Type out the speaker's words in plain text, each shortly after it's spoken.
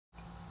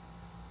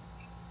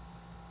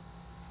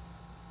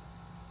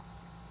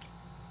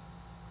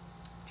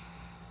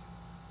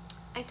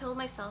I told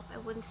myself I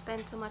wouldn't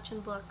spend so much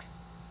on books,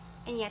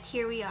 and yet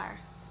here we are.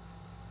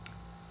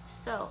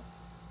 So,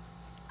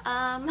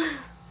 hi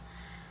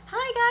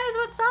guys,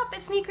 what's up?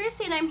 It's me,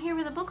 Chrissy, and I'm here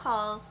with a book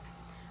haul.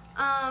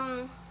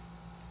 I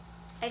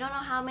don't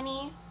know how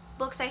many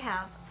books I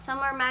have. Some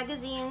are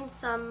magazines,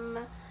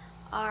 some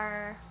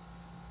are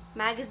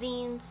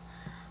magazines.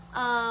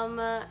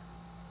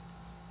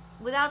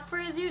 Without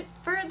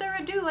further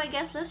ado, I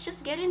guess let's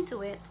just get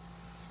into it.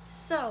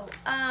 So,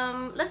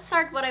 let's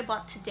start what I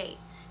bought today.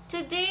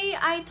 Today,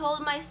 I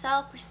told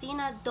myself,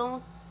 Christina,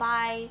 don't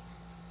buy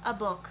a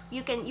book.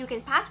 You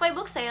can pass by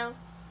book sale,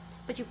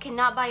 but you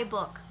cannot buy a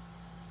book.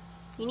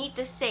 You need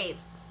to save.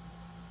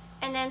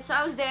 And then, so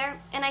I was there,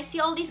 and I see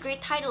all these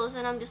great titles,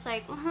 and I'm just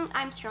like,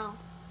 I'm strong.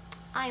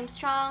 I am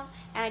strong,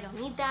 and I don't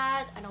need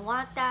that, I don't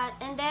want that.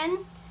 And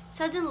then,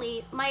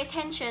 suddenly, my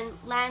attention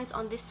lands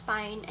on this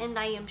spine, and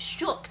I am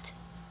shocked.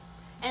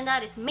 And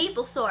that is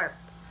Mapplethorpe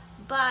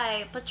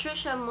by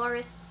Patricia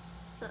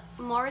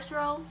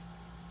Morrisroe.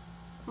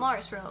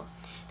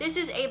 This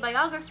is a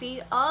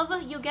biography of,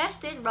 you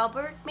guessed it,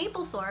 Robert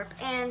Mapplethorpe.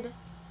 And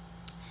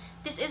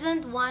this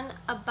isn't one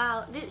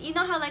about, you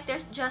know how like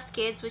there's Just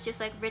Kids, which is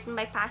like written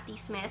by Patti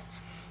Smith,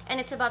 and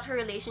it's about her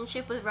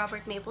relationship with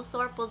Robert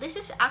Mapplethorpe. Well, this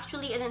is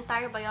actually an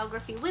entire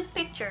biography with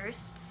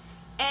pictures,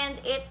 and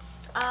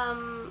it's I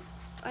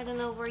don't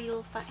know where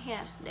you'll find,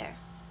 yeah, there.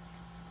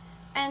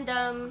 And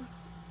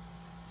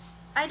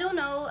I don't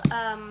know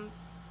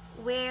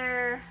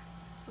where,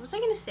 what was I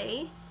gonna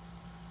say?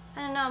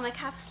 I don't know, I'm like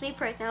half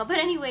asleep right now. But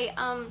anyway,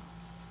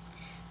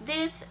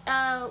 this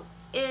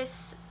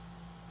is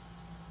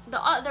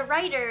the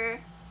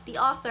writer, the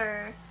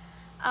author,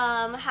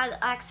 had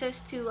access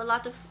to a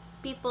lot of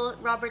people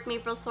Robert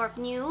Mapplethorpe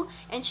knew,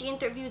 and she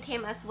interviewed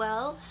him as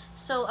well.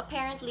 So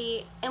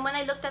apparently, and when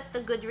I looked at the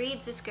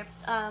Goodreads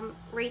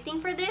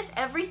rating for this,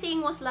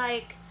 everything was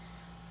like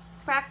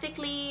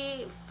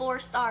practically 4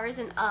 stars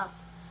and up.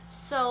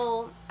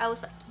 So I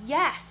was like,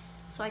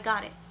 yes! So I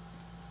got it.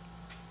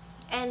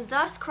 And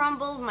thus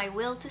crumbled my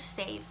will to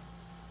save.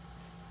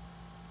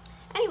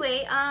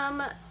 Anyway,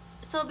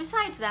 so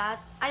besides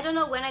that, I don't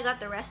know when I got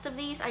the rest of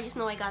these, I just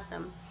know I got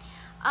them.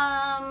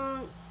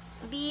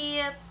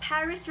 The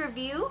Paris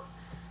Review,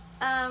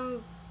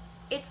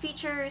 it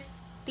features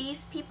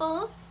these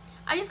people.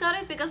 I just got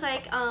it because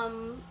like,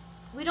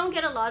 we don't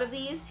get a lot of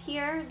these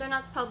here. They're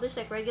not published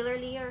like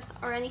regularly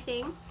or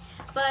anything.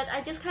 But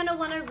I just kind of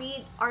want to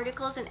read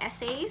articles and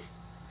essays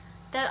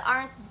that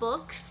aren't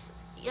books,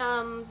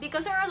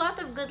 because there are a lot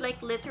of good like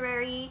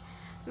literary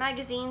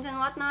magazines and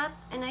whatnot,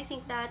 and I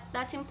think that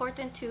that's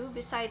important too,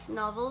 besides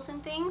novels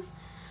and things.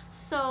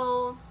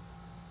 So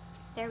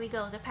there we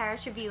go, the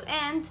Paris Review.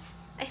 And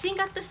I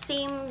think at the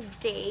same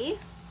day,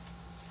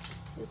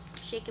 oops,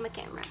 I'm shaking my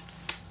camera,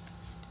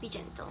 be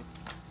gentle.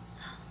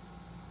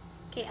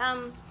 Okay,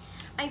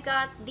 I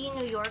got the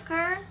New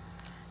Yorker.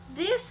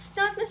 This,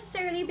 not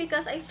necessarily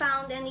because I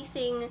found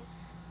anything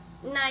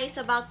nice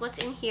about what's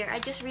in here, I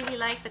just really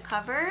like the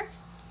cover.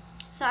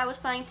 So I was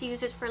planning to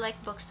use it for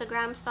like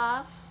Bookstagram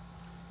stuff.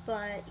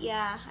 But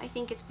yeah, I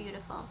think it's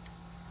beautiful.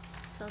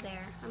 So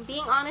there. I'm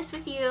being honest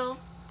with you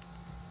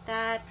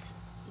that,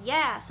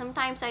 yeah,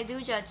 sometimes I do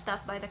judge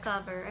stuff by the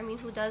cover. I mean,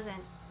 who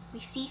doesn't? We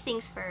see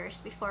things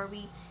first before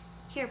we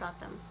hear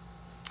about them.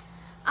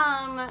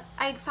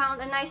 I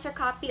found a nicer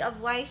copy of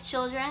Wise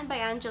Children by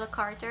Angela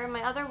Carter.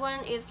 My other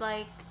one is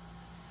like,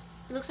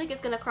 it looks like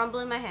it's gonna crumble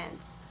in my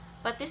hands.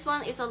 But this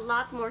one is a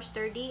lot more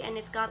sturdy, and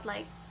it's got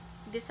like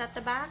this at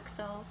the back,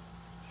 so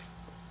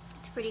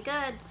it's pretty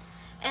good.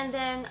 And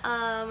then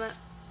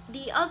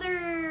the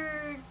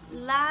other,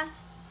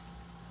 last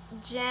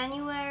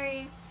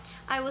January,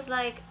 I was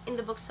like in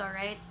the bookstore,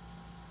 right?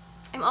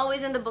 I'm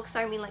always in the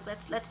bookstore, I mean like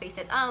let's face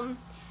it. And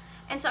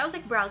so I was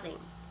like browsing,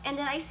 and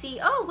then I see,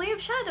 oh, Way of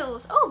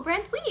Shadows, oh,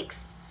 Brent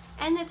Weeks,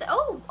 and it's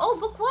oh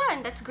book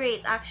 1. That's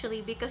great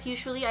actually, because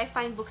usually I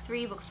find book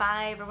 3, book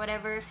 5 or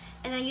whatever,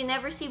 and then you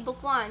never see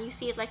book 1. You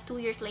see it like 2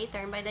 years later,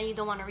 and by then you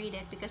don't want to read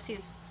it because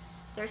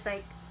there's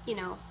like, you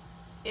know,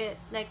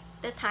 like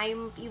the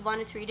time you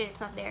wanted to read it,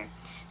 it's not there.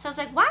 So I was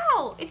like,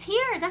 wow, it's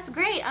here, that's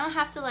great, I don't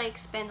have to like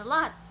spend a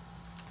lot.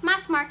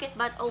 Mass market,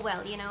 but oh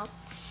well, you know.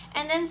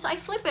 And then so I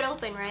flip it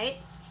open, right?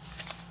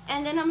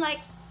 And then I'm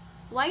like,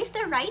 why is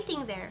there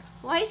writing there?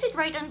 Why is it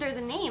right under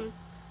the name?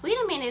 Wait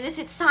a minute, is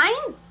it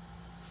signed?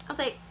 I was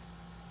like,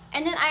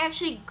 and then I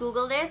actually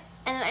Googled it,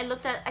 and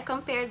then I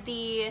compared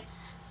the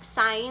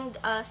signed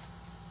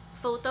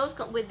photos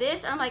with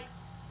this, and I'm like,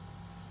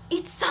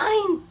 it's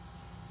signed!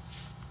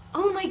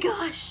 Oh my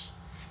gosh!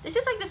 This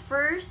is like the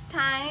first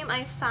time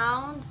I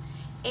found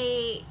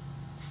a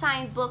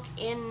signed book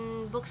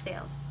in book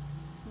sale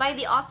by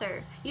the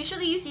author.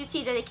 Usually you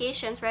see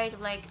dedications, right?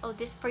 Like, oh,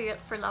 this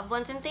for loved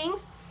ones and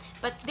things.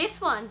 But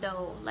this one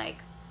though, like,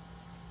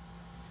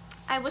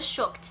 I was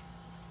shocked.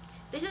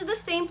 This is the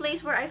same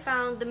place where I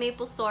found the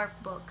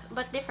Mapplethorpe book,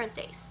 but different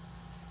place.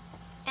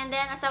 And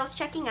then as I was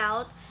checking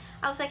out,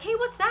 I was like, hey,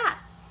 what's that?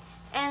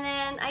 And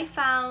then I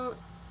found,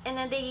 and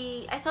then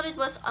I thought it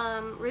was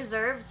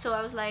reserved, so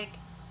I was like,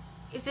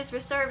 is this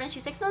reserved? And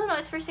she's like, no,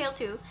 it's for sale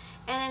too.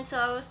 And then so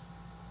I was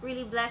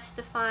really blessed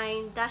to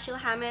find Dashiell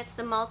Hammett's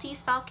The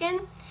Maltese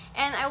Falcon.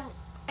 And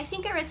I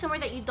think I read somewhere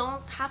that you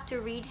don't have to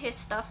read his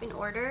stuff in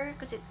order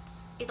because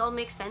it all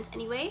makes sense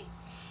anyway.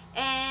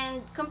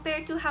 And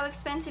compared to how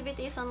expensive it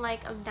is on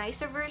like a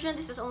nicer version,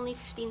 this is only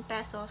 15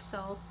 pesos.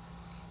 So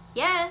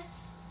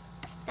yes,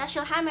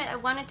 Dashiell Hammett, I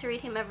wanted to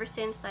read him ever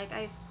since. Like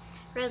I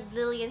read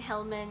Lillian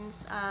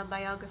Hellman's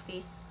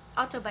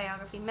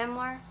autobiography,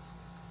 memoir.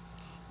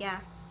 Yeah.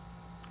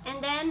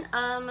 And then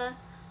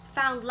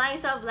found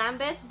Liza of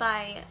Lambeth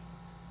by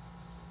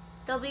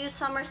W.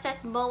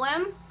 Somerset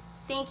Maugham.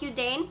 Thank you,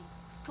 Dane,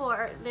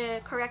 for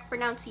the correct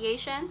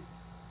pronunciation.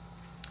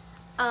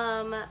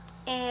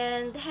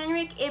 And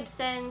Henrik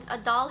Ibsen's A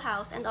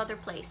Dollhouse and Other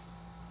Place.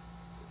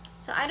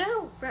 So I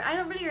don't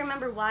really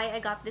remember why I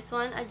got this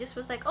one. I just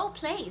was like, oh,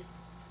 plays.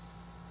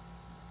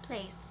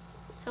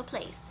 So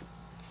plays.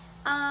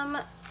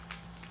 I'll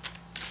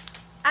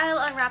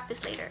unwrap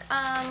this later.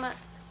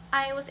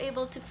 I was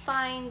able to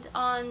find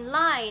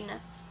online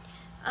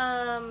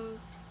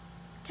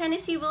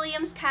Tennessee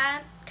Williams'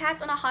 Cat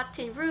on a Hot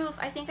Tin Roof.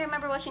 I think I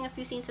remember watching a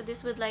few scenes of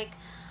this with like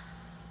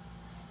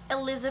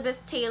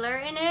Elizabeth Taylor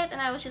in it,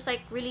 and I was just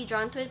like really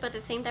drawn to it, but at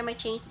the same time I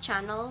changed the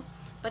channel.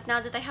 But now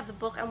that I have the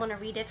book, I want to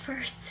read it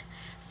first.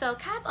 So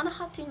Cat on a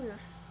Hot Tin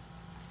Roof.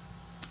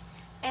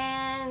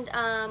 And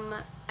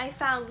I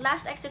found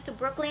Last Exit to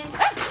Brooklyn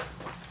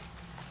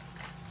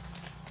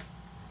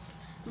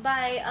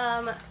by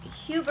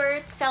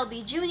Hubert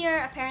Selby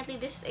Jr. Apparently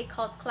this is a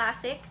cult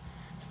classic,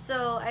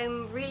 so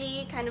I'm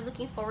really kind of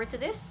looking forward to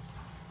this.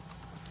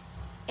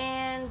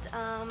 And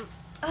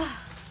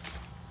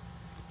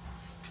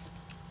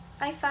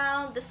I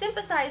found The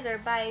Sympathizer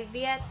by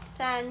Viet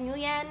Thanh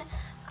Nguyen.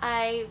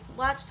 I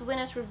watched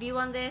Winna's review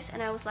on this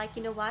and I was like,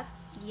 you know what?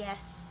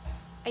 Yes,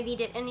 I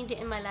need it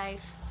in my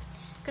life.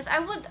 Because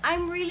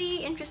I'm really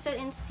interested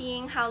in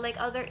seeing how like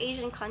other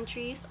Asian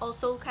countries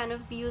also kind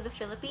of view the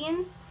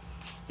Philippines.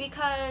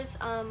 Because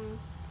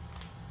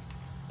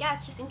yeah,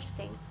 it's just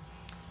interesting.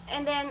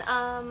 And then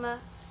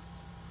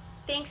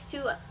thanks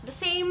to the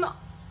same,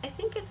 I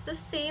think it's the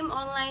same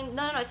online,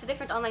 no, it's a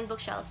different online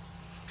bookstore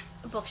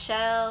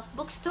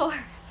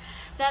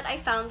that I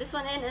found this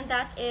one in, and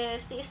that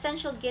is The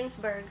Essential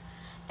Ginsberg,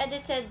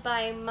 edited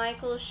by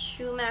Michael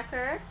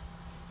Schumacher.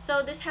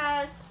 So this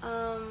has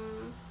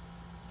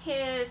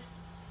his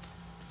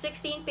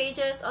 16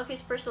 pages of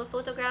his personal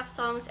photographs,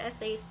 songs,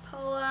 essays,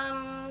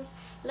 poems,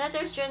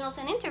 letters, journals,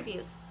 and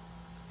interviews.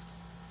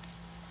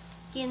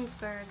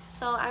 Ginsberg.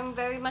 So I'm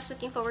very much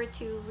looking forward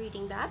to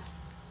reading that.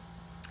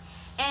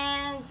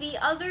 And the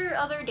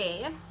other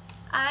day,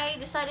 I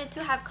decided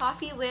to have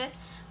coffee with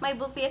my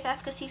book BFF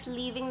because he's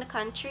leaving the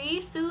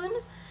country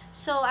soon.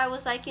 So I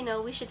was like, you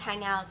know, we should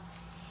hang out.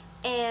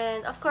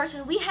 And of course,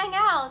 when we hang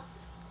out,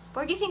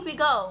 where do you think we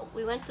go?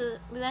 We went to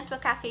a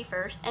cafe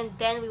first, and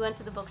then we went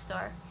to the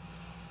bookstore.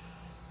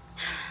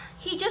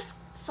 He just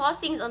saw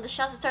things on the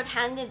shelves and started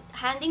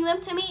handing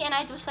them to me, and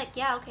I was like,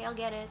 yeah, okay, I'll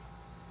get it.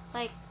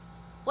 Like,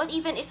 what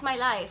even is my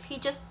life? He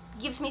just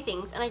gives me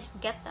things and I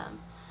just get them.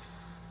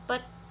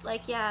 But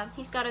like, yeah,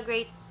 he's got a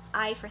great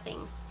eye for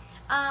things.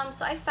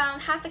 So I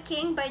found Half a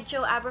King by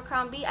Joe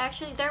Abercrombie.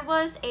 Actually, there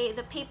was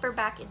the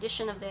paperback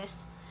edition of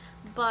this,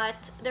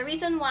 but the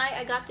reason why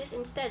I got this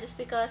instead is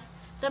because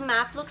the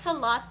map looks a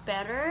lot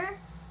better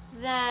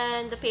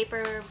than the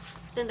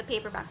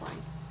paperback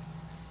one.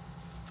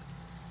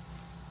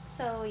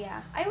 So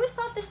yeah, I always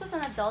thought this was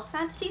an adult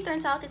fantasy.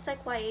 Turns out it's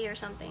like YA or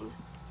something.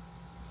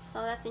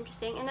 So that's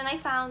interesting. And then I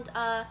found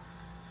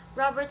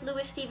Robert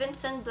Louis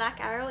Stevenson, Black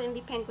Arrow in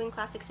the Penguin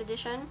Classics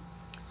edition.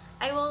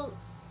 I will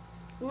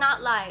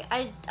not lie,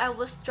 I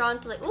was drawn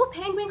to like, oh,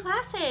 Penguin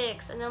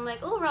Classics, and I'm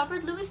like, oh,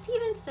 Robert Louis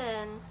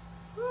Stevenson.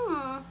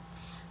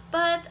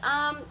 But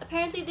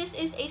apparently this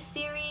is a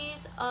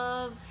series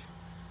of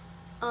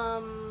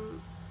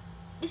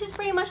this is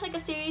pretty much like a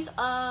series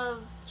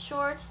of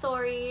short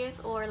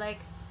stories, or like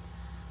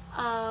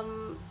a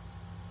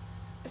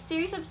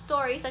series of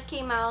stories that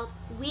came out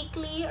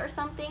weekly or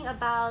something,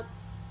 about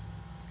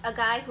a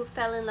guy who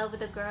fell in love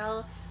with a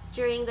girl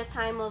during the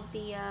time of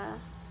the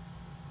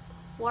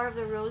War of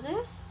the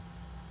Roses,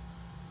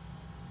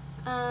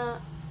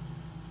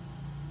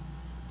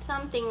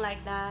 something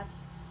like that.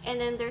 And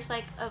then there's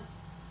like a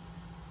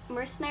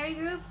mercenary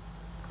group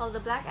called the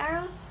Black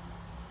Arrows.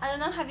 I don't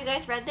know, have you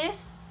guys read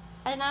this?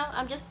 I don't know,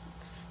 I'm just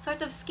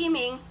sort of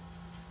skimming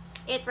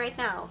it right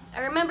now. I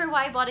remember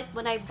why I bought it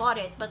when I bought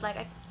it, but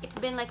like it's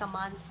been like a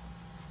month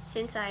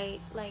since I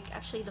like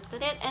actually looked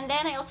at it. And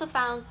then I also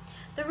found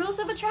The Rules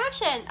of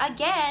Attraction,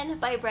 again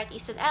by Bret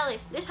Easton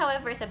Ellis. This,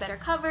 however, is a better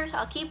cover, so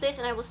I'll keep this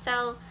and I will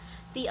sell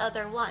the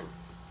other one.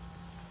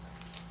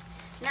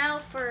 Now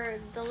for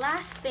the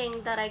last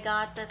thing that I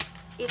got, that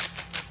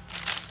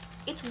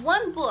it's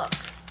one book,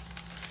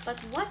 but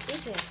what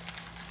is it?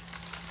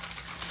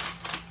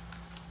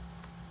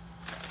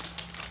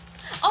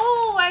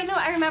 Oh, I know,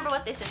 I remember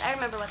what this is.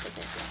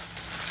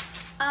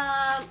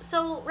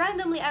 So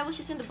randomly I was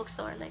just in the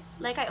bookstore,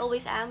 like I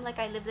always am, like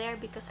I live there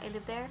because I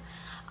live there.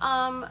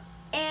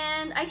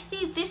 And I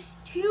see this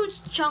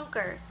huge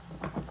chunker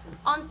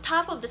on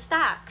top of the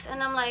stacks,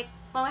 and I'm like,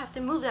 well, I have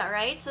to move that,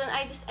 right? So then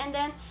I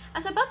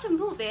was about to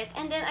move it,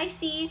 and then I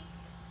see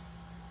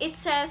it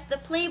says the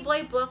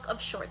Playboy book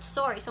of short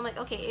stories. So I'm like,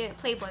 okay,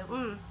 Playboy,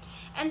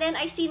 And then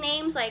I see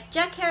names like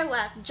Jack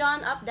Kerouac,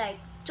 John Updike,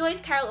 Joyce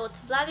Carol Oates,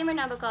 Vladimir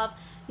Nabokov,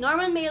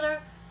 Norman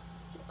Mailer,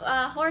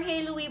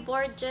 Jorge Luis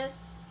Borges,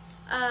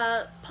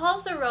 Paul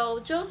Thoreau,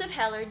 Joseph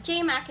Heller,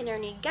 Jay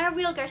McInerney,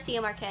 Gabriel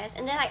Garcia Marquez,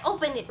 and then I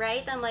opened it,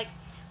 right? I'm like,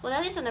 well,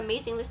 that is an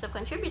amazing list of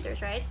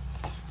contributors, right?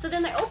 So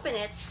then I open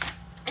it,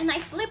 and I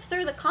flip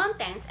through the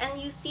contents,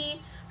 and you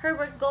see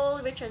Herbert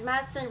Gold, Richard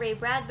Madsen, Ray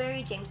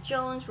Bradbury, James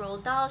Jones,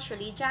 Roald Dahl,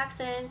 Shirley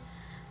Jackson,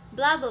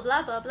 blah, blah,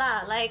 blah, blah,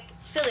 blah, like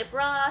Philip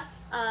Roth,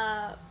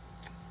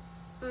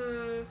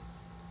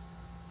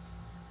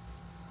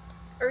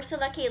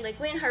 Ursula K. Le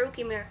Guin,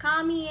 Haruki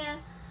Murakami.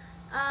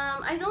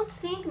 I don't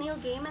think Neil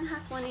Gaiman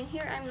has one in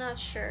here. I'm not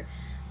sure,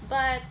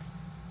 but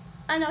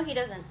I know he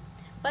doesn't.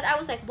 But I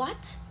was like,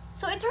 what?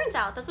 So it turns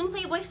out that when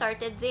Playboy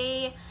started,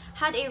 they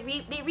had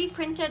they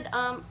reprinted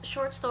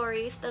short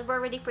stories that were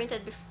already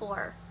printed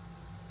before.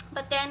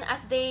 But then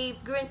as they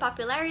grew in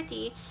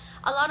popularity,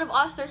 a lot of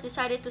authors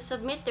decided to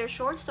submit their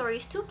short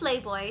stories to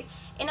Playboy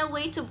in a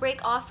way to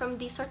break off from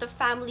these sort of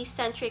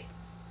family-centric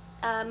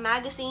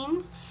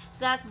magazines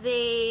that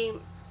they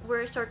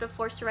were sort of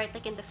forced to write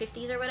like in the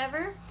 50s or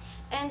whatever.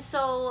 And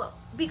so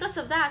because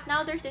of that,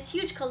 now there's this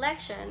huge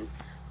collection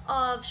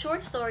of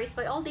short stories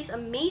by all these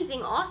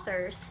amazing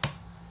authors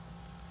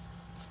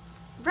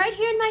right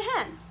here in my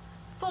hands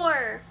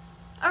for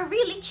a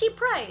really cheap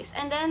price.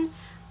 And then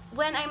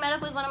when I met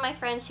up with one of my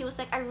friends, she was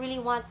like, I really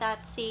want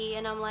that, see?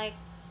 And I'm like,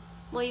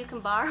 well, you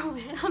can borrow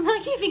it. I'm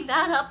not giving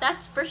that up,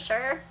 that's for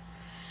sure.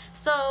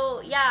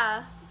 So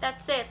yeah,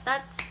 that's it.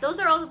 Those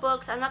are all the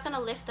books. I'm not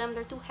gonna lift them,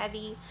 they're too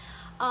heavy.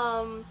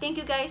 Thank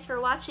you guys for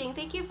watching.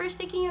 Thank you for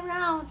sticking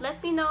around.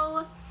 Let me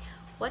know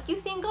what you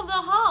think of the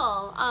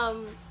haul.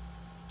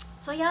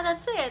 So yeah,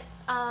 that's it.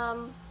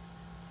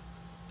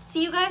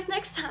 See you guys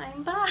next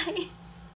time. Bye.